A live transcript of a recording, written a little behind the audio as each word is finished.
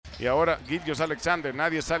y ahora Gilgeous-Alexander,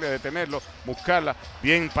 nadie sale a detenerlo. Muscala,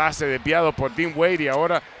 bien pase desviado por Dean Wade y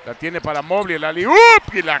ahora la tiene para Mobley, el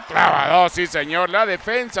alley-oop y la clava dos, sí señor, la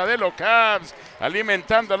defensa de los Cavs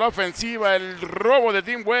alimentando la ofensiva, el robo de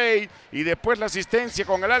Dean Wade y después la asistencia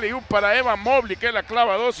con el alley-oop para Evan Mobley que la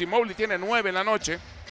clava dos y Mobley tiene 9 en la noche.